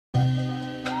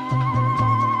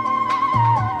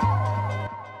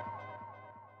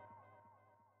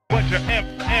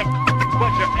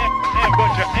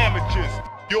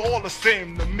all the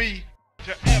same to me. Bunch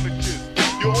of amateurs,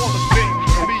 you're all the same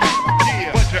to me. Yeah,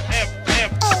 bunch of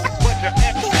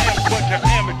bunch of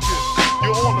amateurs,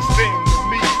 you're all the same to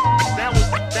me.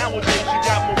 Nowadays you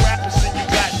got more rappers than you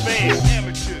got fans.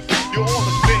 Amateurs, you're all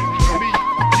the same to me.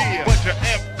 Yeah, bunch of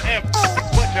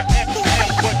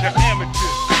bunch of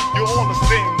amateurs, you're all the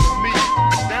same to me.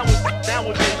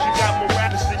 Nowadays you got more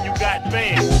rappers than you got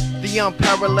fans. The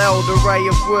unparalleled array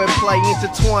of wordplay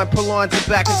intertwined, pull lines and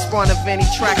back in front of any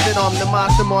track that I'm the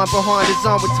mastermind behind is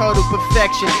on with total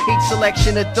perfection. Each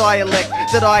selection a dialect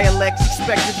that I elect,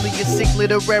 expectedly a sick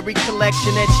literary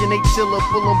collection, etching each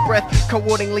syllable and breath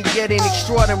coordinately yet in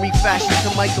extraordinary fashion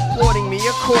to make applauding me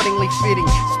accordingly fitting.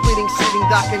 Splitting, sitting,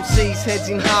 duck MC's heads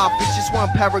in half. It's just one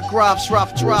paragraph's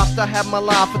rough draft. I have my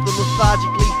laugh at the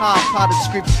lethargically half-hearted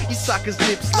scripts. You suckers'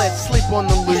 lips let slip on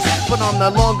the loose, but I'm no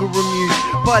longer amused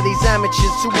by these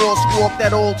amateurs who all squawk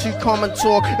that all too common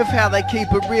talk of how they keep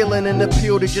it real and an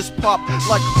appeal to just pop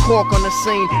like a cork on the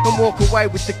scene and walk away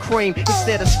with the cream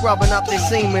instead of scrubbing up their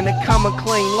semen and coming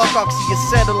clean like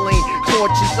oxyacetylene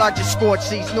torches. I just scorch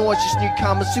these nauseous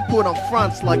newcomers who put on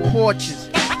fronts like porches.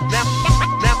 Nowadays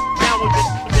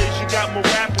you got more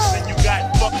rappers than you got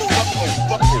fucking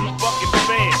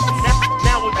fans.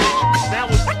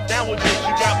 Nowadays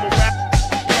you got more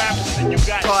rappers than you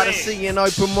got Tired of seeing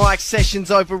open mic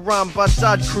sessions overrun by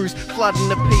dud crews flooding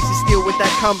the pieces steel with that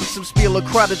cumbersome spiel of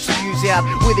crudder to use out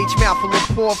with each mouthful of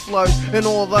poor flows and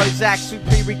all those acts with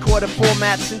pre-recorded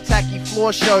formats and tacky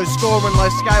floor shows scoring low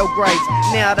scale grades.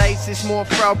 Nowadays there's more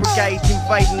frail brigades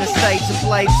invading the stage and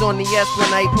blades on the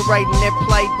esplanade parading their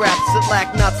plague raps that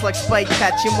lack nuts like spade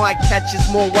catching. Mic catches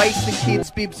more waste than kids,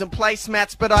 bibs and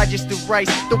placemats, but I just erase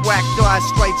the whack dice,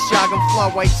 straight jargon,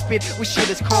 flyweight spit with shit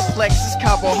as complex as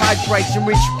carbohydrates and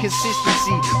rich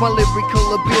consistency. My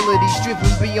lyrical abilities driven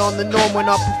beyond the norm when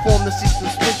I perform the system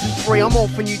splits in three. I'm all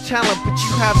for new talent, but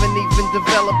you haven't even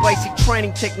developed basic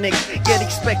training techniques. Yet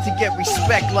expect to get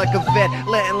respect like a vet,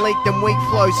 letting leak them weak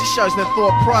flows. It shows no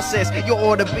thought process. You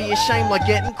ought to be ashamed like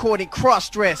getting caught in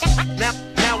cross-dress. Nowadays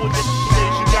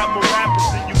you got more rappers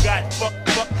than you got fucking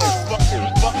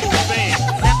fans.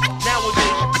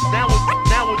 Nowadays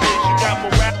you got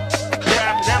more rappers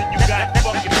than you got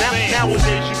fucking fans.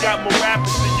 Nowadays you got more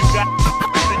rappers than you got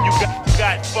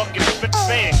fucking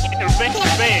fans.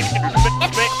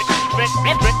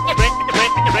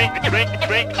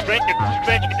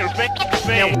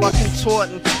 Now I contort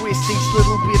and twist each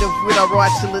little bit of wit I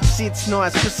write till it sits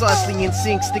nice, precisely in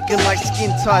sync, sticking like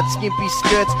skin tight, skimpy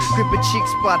skirts, grip a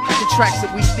chick's butt. The tracks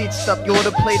that we stitched up, you're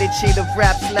the plated sheet of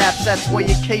raps, laps. That's where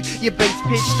you keep your beats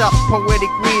pitched up.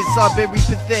 Poetic whiz, I bury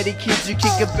pathetic kids who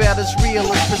kick about as real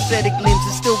as prosthetic limbs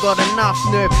and still got enough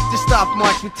nerve to stuff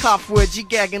mics with tough words. You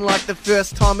gagging like the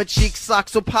first time a chick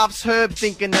sucks or puffs herb,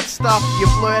 thinking that stuff you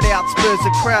blurt out spurs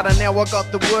a crowd. And now I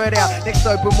got the word out. Next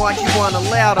open mic you want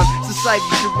allowed on. So save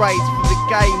your charades for the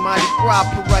gay Mardi Gras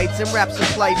parades and raps are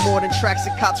played more than tracks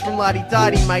and cuts from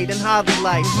Ladi-Dadi made and hardly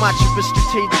laid. Much of a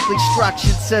strategically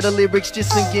structured set of lyrics,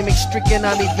 just some gimmicks, stricken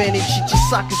uninvented shit. You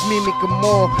suckers mimic them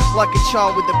more like a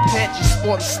child with a pet. You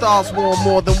sporting styles war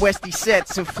more than Westie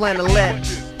sets and flannelette.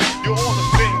 You're all the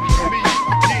same to me.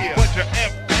 Yeah, bunch of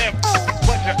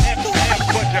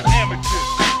amateurs.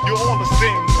 You're all the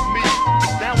same to me.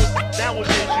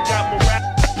 Nowadays you got more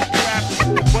rappers,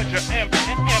 bunch of amateurs.